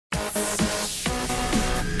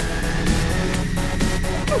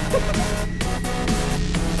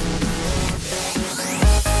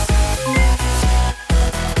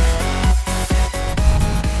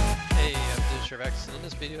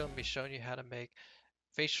going to be showing you how to make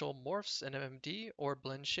facial morphs in MMD, or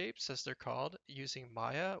blend shapes as they're called, using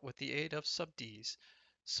Maya with the aid of subDs.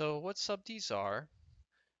 So what subDs are,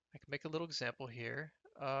 I can make a little example here.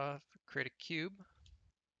 Create a cube,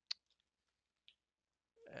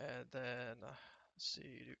 and then let's see,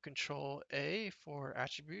 do Control A for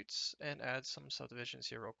attributes, and add some subdivisions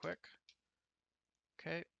here real quick.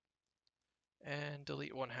 Okay, and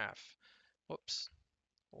delete 1/2. Whoops,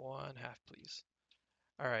 1/2 please.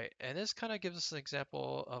 All right, and this kind of gives us an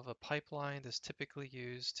example of a pipeline that's typically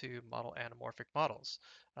used to model anamorphic models,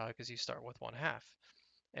 because you start with 1/2,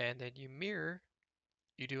 and then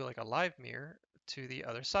you do like a live mirror to the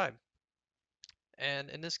other side.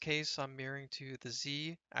 And in this case, I'm mirroring to the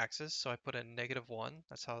Z axis, so I put in -1,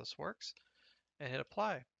 that's how this works, and hit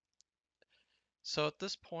apply. So at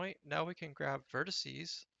this point, now we can grab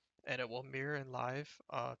vertices, and it will mirror in live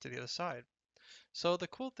to the other side. So the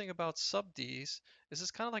cool thing about subDs is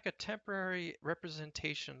it's kind of like a temporary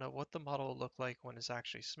representation of what the model will look like when it's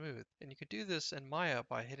actually smooth. And you could do this in Maya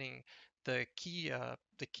by hitting the key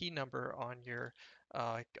number on your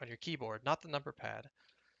keyboard, not the number pad.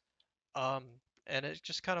 Um, and it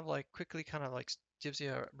just kind of like quickly kind of like gives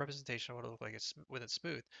you a representation of what it'll look like when it's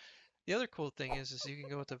smooth. The other cool thing is you can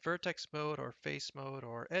go into vertex mode or face mode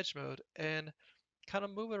or edge mode and kind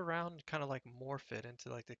of move it around, kind of like morph it into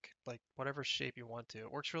like like whatever shape you want to.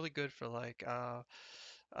 It works really good for like uh,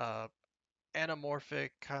 anamorphic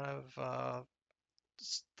kind of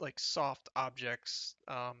like soft objects.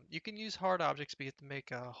 You can use hard objects, but you have to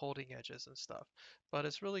make holding edges and stuff. But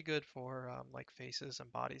it's really good for like faces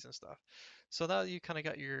and bodies and stuff. So now you kind of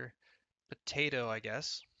got your potato, I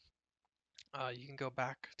guess. You can go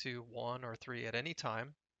back to 1 or 3 at any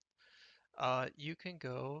time. You can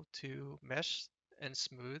go to mesh and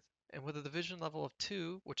smooth, and with a division level of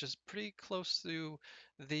 2, which is pretty close to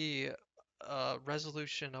the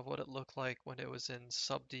resolution of what it looked like when it was in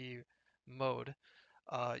sub-D mode,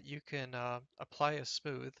 you can apply a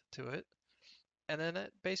smooth to it, and then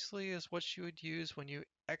it basically is what you would use when you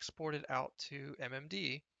export it out to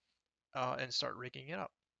MMD and start rigging it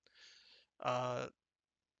up. Uh,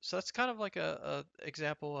 so that's kind of like a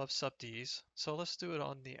example of sub-Ds. So let's do it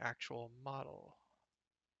on the actual model.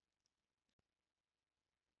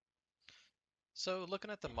 So looking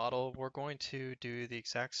at the model, we're going to do the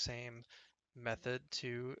exact same method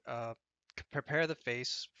to prepare the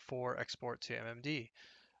face for export to MMD.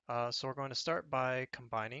 So we're going to start by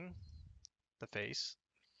combining the face,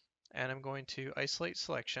 and I'm going to isolate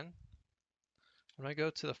selection. I'm going to go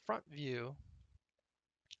to the front view.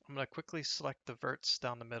 I'm going to quickly select the verts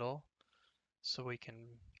down the middle so we can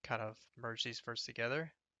kind of merge these verts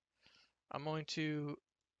together. I'm going to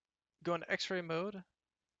go into X-ray mode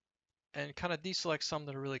and kind of deselect some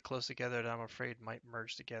that are really close together that I'm afraid might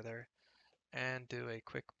merge together, and do a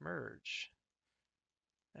quick merge.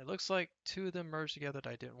 It looks like 2 of them merged together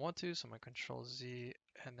that I didn't want to, so I'm going to Control Z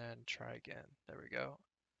and then try again. There we go.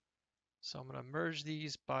 So I'm going to merge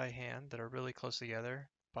these by hand that are really close together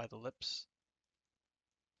by the lips.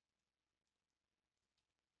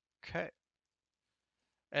 Okay.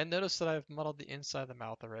 And notice that I've modeled the inside of the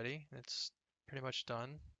mouth already. It's pretty much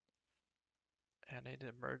done. And I need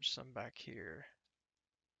to merge some back here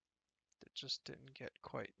that just didn't get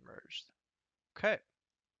quite merged. Okay.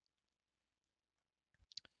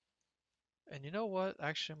 And you know what?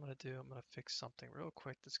 Actually, I'm going to do, I'm going to fix something real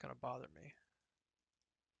quick that's going to bother me.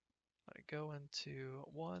 I go into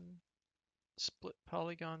one split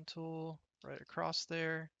polygon tool right across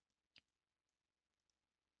there.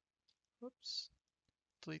 Whoops.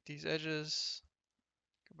 Delete these edges.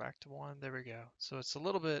 Go back to one. There we go. So it's a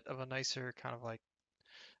little bit of a nicer kind of like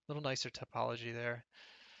little nicer topology there.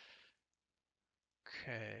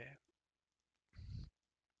 Okay.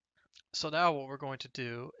 So now what we're going to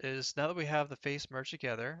do is, now that we have the face merged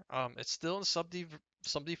together, it's still in sub-D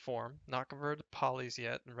form, not converted to polys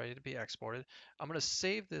yet and ready to be exported. I'm going to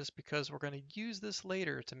save this because we're going to use this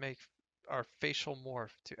later to make our facial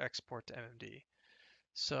morph to export to MMD.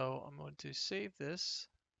 So I'm going to save this.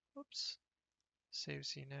 Oops. Save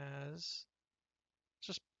scene as.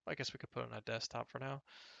 Just, I guess we could put it on a desktop for now.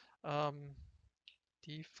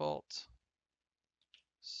 Default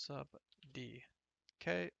sub D.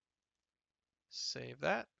 Okay. Save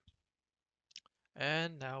that.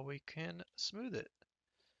 And now we can smooth it.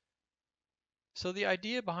 So the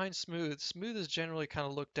idea behind smooth is generally kind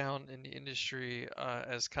of looked down in the industry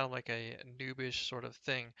as kind of like a noobish sort of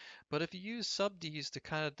thing. But if you use sub-Ds to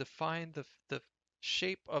kind of define the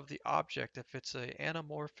shape of the object, if it's a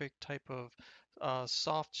anamorphic type of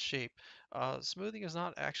soft shape, smoothing is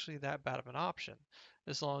not actually that bad of an option,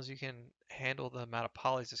 as long as you can handle the amount of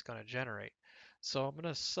polys it's going to generate. So I'm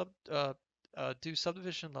gonna do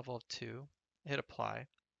subdivision level of 2, hit apply,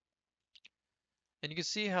 and you can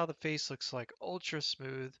see how the face looks like ultra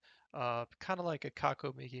smooth, kind of like a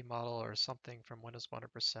Kakomigi model or something from Windows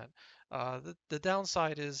 100%. The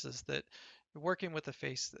downside is that working with the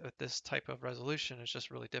face at this type of resolution is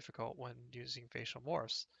just really difficult when using facial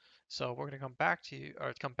morphs. So we're going to come back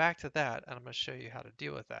to that, and I'm going to show you how to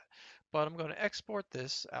deal with that. But I'm going to export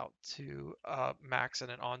this out to Max and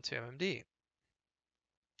then onto MMD.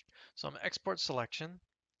 So I'm export selection.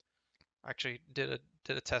 Actually did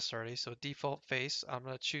a test already. So default face, I'm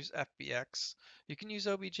going to choose FBX. You can use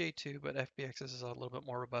OBJ too, but FBX is a little bit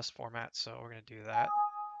more robust format, so we're going to do that.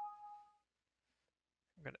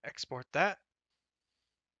 I'm going to export that.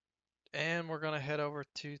 And we're going to head over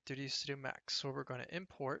to 3D Studio Max. So we're going to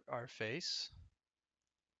import our face.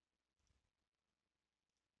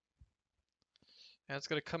 And it's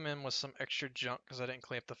going to come in with some extra junk because I didn't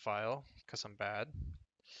clean up the file because I'm bad.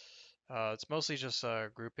 It's mostly just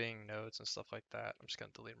grouping nodes and stuff like that. I'm just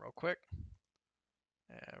going to delete them real quick.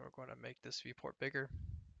 And we're going to make this viewport bigger.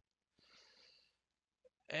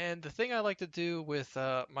 And the thing I like to do with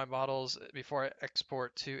my models before I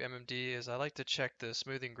export to MMD is I like to check the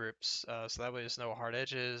smoothing groups, so that way there's no hard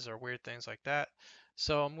edges or weird things like that.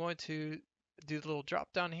 So I'm going to do the little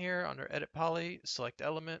drop down here under Edit Poly, select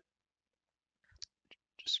Element,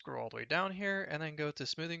 just scroll all the way down here, and then go to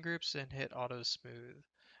Smoothing Groups and hit Auto Smooth.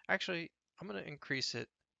 Actually, I'm going to increase it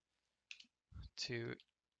to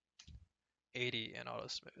 80 and auto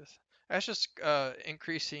smooth. That's just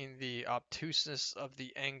increasing the obtuseness of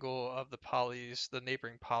the angle of the polys, the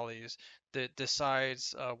neighboring polys, that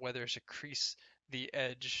decides whether to crease the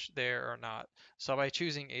edge there or not. So by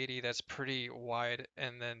choosing 80, that's pretty wide,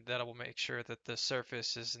 and then that will make sure that the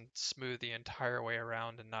surface isn't smooth the entire way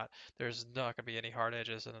around and there's not going to be any hard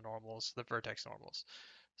edges in the normals, the vertex normals.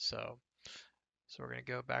 So we're going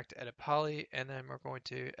to go back to edit poly, and then we're going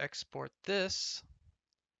to export this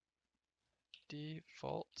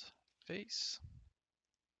default face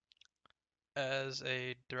as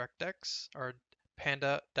a DirectX or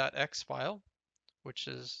panda.x file, which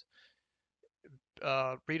is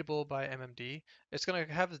readable by MMD. It's going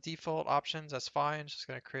to have the default options, that's fine. It's just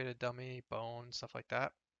going to create a dummy bone, stuff like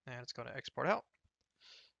that, and it's going to export out.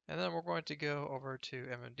 And then we're going to go over to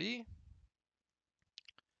MMD,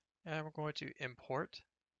 and we're going to import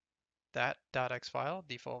that .x file,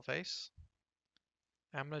 default face.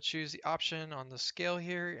 I'm going to choose the option on the scale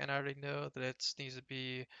here, and I already know that it needs to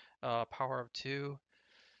be power of 2,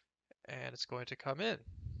 and it's going to come in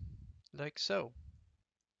like so.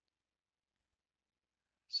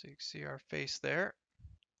 So you can see our face there.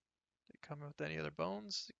 Did it come with any other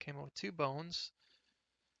bones? It came with 2 bones,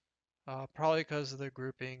 probably because of the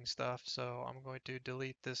grouping stuff. So I'm going to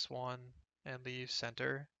delete this one and leave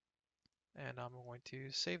center, and I'm going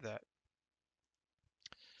to save that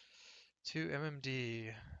to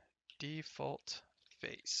MMD default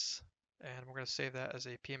face, and we're going to save that as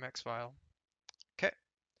a PMX file. Okay.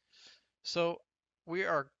 So we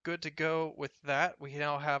are good to go with that. We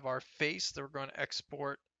now have our face that we're going to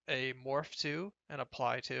export a morph to and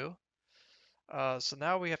apply to. So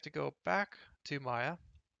now we have to go back to Maya,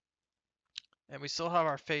 and we still have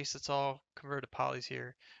our face that's all converted to polys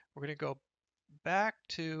here. We're going to go back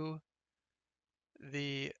to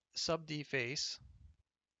the sub D face,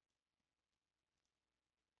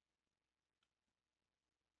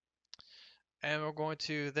 and we're going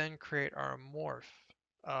to then create our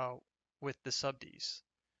morph with the sub Ds,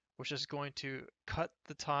 which is going to cut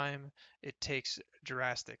the time it takes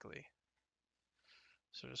drastically.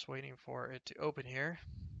 So just waiting for it to open here.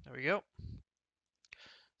 There we go.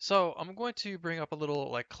 So I'm going to bring up a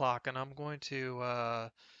little like clock, and I'm going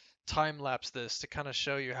to time lapse this to kind of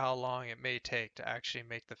show you how long it may take to actually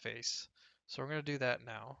make the face. So we're going to do that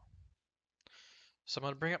now. So I'm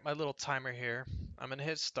going to bring up my little timer here. I'm going to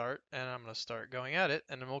hit start, and I'm going to start going at it,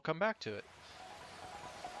 and then we'll come back to it.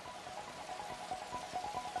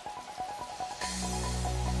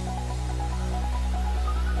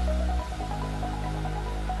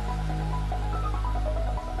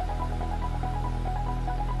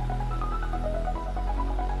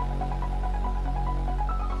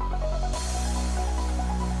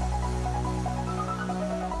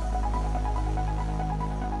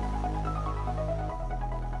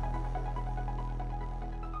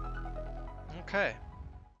 Okay.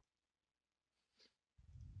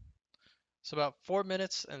 So about 4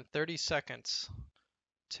 minutes and 30 seconds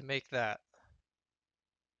to make that,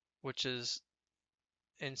 which is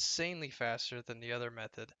insanely faster than the other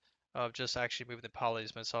method of just actually moving the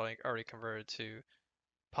polys, but it's already converted to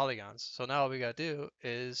polygons. So now all we gotta do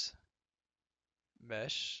is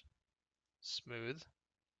mesh smooth,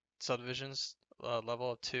 subdivisions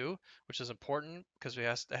level of 2, which is important because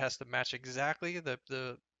it has to match exactly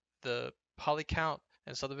the poly count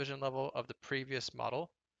and subdivision level of the previous model,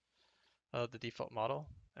 the default model.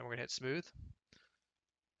 And we're gonna hit smooth,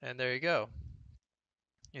 and there you go.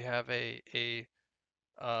 You have a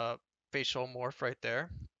facial morph right there,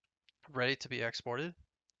 ready to be exported.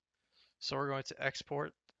 So we're going to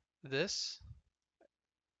export this,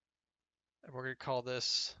 and we're going to call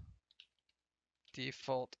this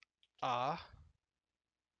default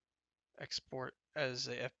export as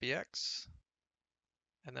a FBX,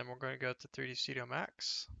 and then we're going to go to 3D Studio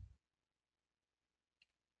Max,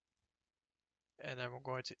 and then we're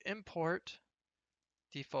going to import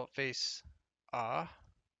default face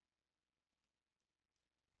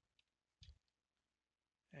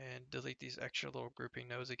and delete these extra little grouping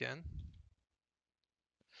nodes again.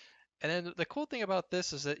 And then the cool thing about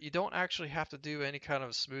this is that you don't actually have to do any kind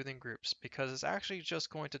of smoothing groups, because it's actually just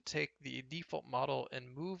going to take the default model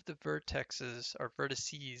and move the vertexes or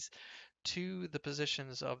vertices to the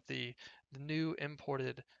positions of the new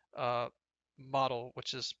imported model,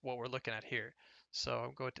 which is what we're looking at here. So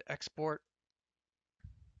I'm going to export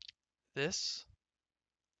this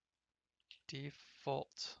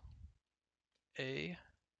default A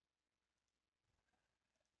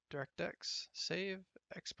DirectX, save,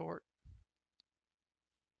 export.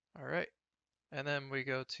 All right. And then we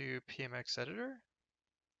go to PMX editor,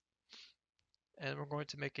 and we're going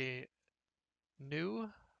to make a new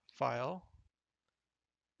file,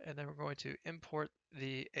 and then we're going to import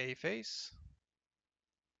the A face.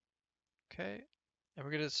 Okay. And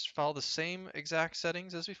we're going to follow the same exact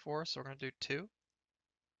settings as before. So we're going to do 2.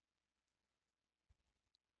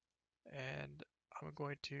 And I'm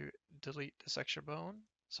going to delete this extra bone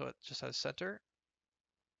so it just has center.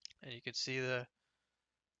 And you can see the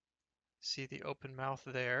open mouth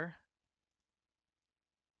there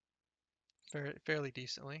fairly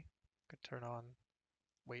decently. Could turn on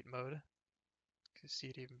weight mode. You can see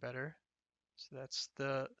it even better. So that's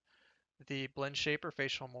the blend shape or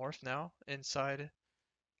facial morph now inside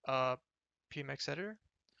PMX editor.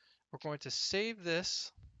 We're going to save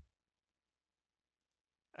this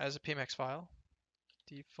as a PMX file,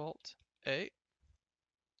 default A.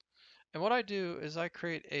 And what I do is I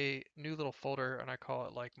create a new little folder and I call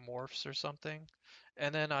it like morphs or something.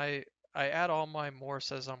 And then I add all my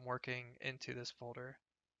morphs as I'm working into this folder.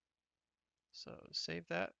 So save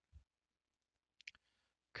that.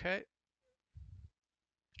 Okay.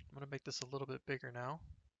 I'm going to make this a little bit bigger now.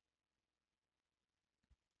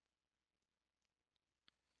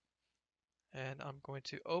 And I'm going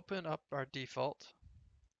to open up our default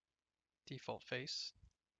face.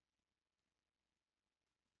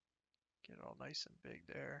 Get it all nice and big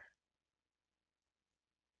there.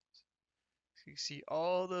 So you see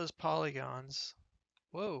all those polygons.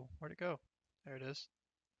 Whoa, where'd it go? There it is.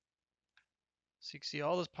 So you can see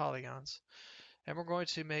all those polygons. And we're going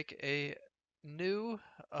to make a new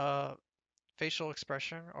facial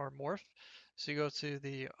expression or morph. So you go to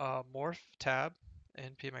the morph tab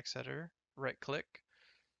in PMX editor, right click,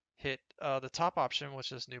 hit the top option,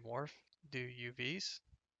 which is new morph, do UVs.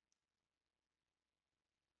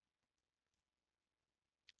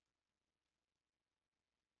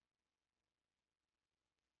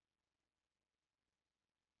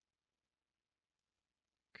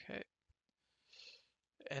 Okay.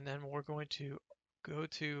 And then we're going to go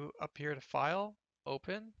to up here to File,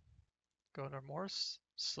 Open, go to Morphs,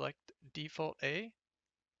 select Default A,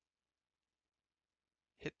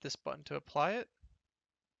 hit this button to apply it,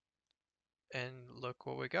 and look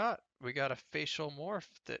what we got. We got a facial morph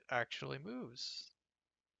that actually moves.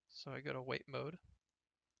 So I go to Weight mode.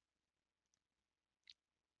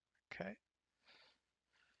 Okay.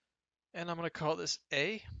 And I'm going to call this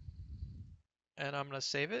A, and I'm going to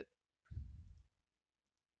save it.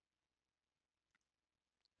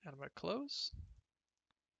 And I'm going to close.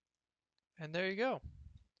 And there you go.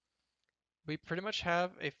 We pretty much have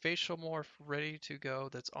a facial morph ready to go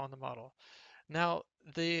that's on the model. Now,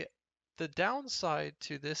 the downside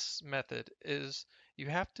to this method is you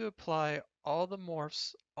have to apply all the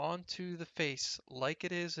morphs onto the face like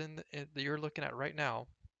it is in that you're looking at right now.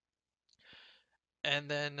 And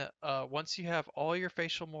then once you have all your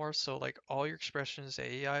facial morphs, so like all your expressions,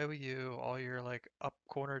 A, E, I, O, U, all your like up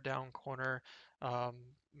corner, down corner, um,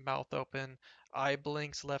 mouth open, eye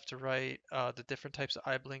blinks left to right, the different types of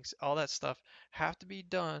eye blinks, all that stuff have to be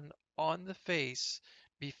done on the face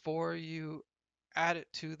before you add it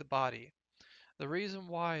to the body. The reason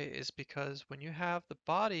why is because when you have the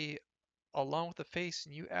body along with the face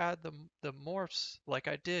and you add the morphs like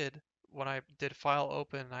I did when I did file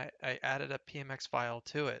open, I added a PMX file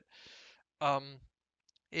to it. um,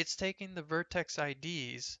 it's taking the vertex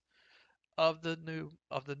IDs of the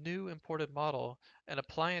new imported model and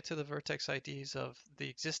applying it to the vertex IDs of the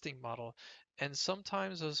existing model. And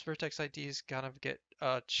sometimes those vertex IDs kind of get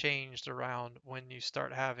changed around when you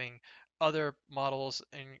start having other models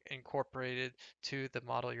incorporated to the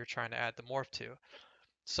model you're trying to add the morph to.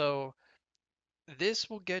 So this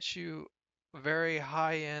will get you very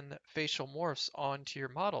high-end facial morphs onto your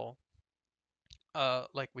model,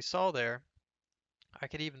 like we saw there. I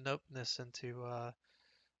could even open this into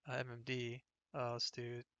MMD. Let's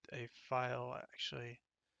do a file, actually,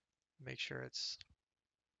 make sure it's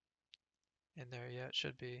in there. Yeah, it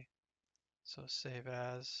should be. So save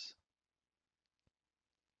as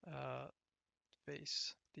uh,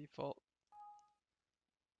 face default.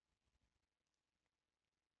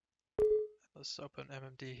 Let's open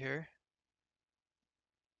MMD here.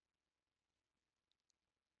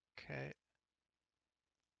 Okay,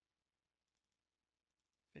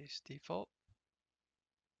 face default.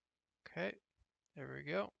 Okay, there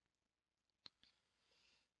we go.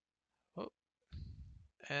 Oh,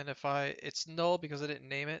 and if it's null because I didn't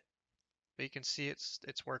name it, but you can see it's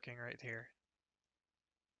working right here.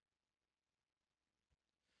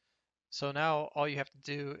 So now all you have to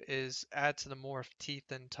do is add to the morph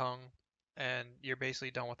teeth and tongue, and you're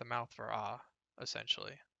basically done with the mouth for ah,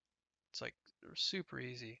 essentially. It's like super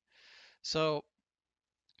easy. So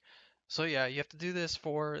so yeah, you have to do this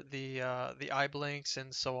for the eye blinks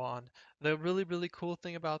and so on. The really cool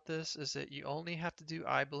thing about this is that you only have to do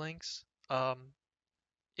eye blinks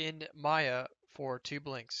in Maya for two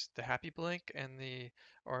blinks, the happy blink and the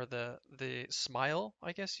smile,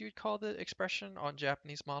 I guess you'd call the expression on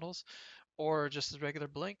Japanese models, or just the regular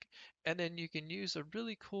blink. And then you can use a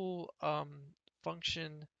really cool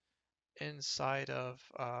function inside of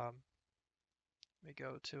let me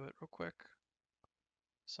go to it real quick.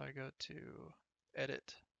 So I go to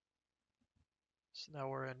edit. So now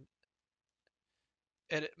we're in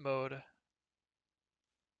edit mode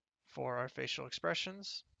for our facial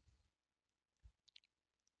expressions.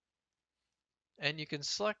 And you can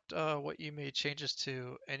select what you made changes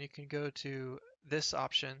to, and you can go to this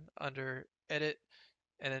option under edit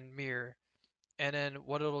and then mirror. And then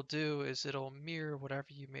what it'll do is it'll mirror whatever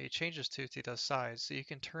you made changes to the sides. So you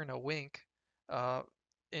can turn a wink uh,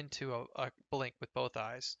 into a blink with both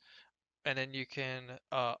eyes. And then you can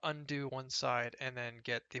undo one side and then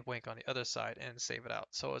get the wink on the other side and save it out.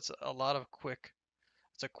 So it's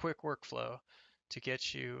a quick workflow to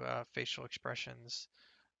get you facial expressions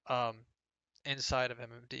um, inside of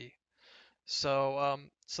MMD. So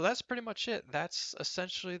that's pretty much it. That's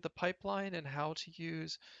essentially the pipeline and how to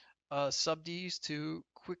use subDs to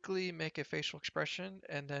quickly make a facial expression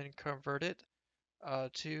and then convert it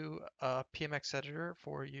to a PMX editor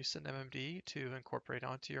for use in MMD to incorporate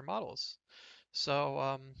onto your models.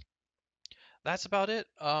 So that's about it.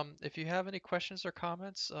 If you have any questions or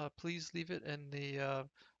comments, please leave it in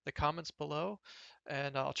the comments below,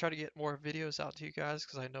 and I'll try to get more videos out to you guys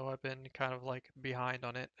because I know I've been kind of like behind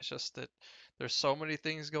on it. It's just that there's so many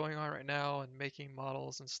things going on right now and making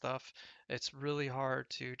models and stuff. It's really hard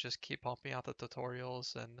to just keep pumping out the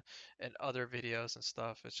tutorials and other videos and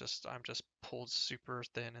stuff. It's just I'm just pulled super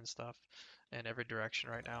thin and stuff in every direction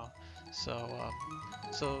right now. So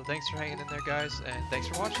thanks for hanging in there, guys, and thanks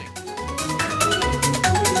for watching.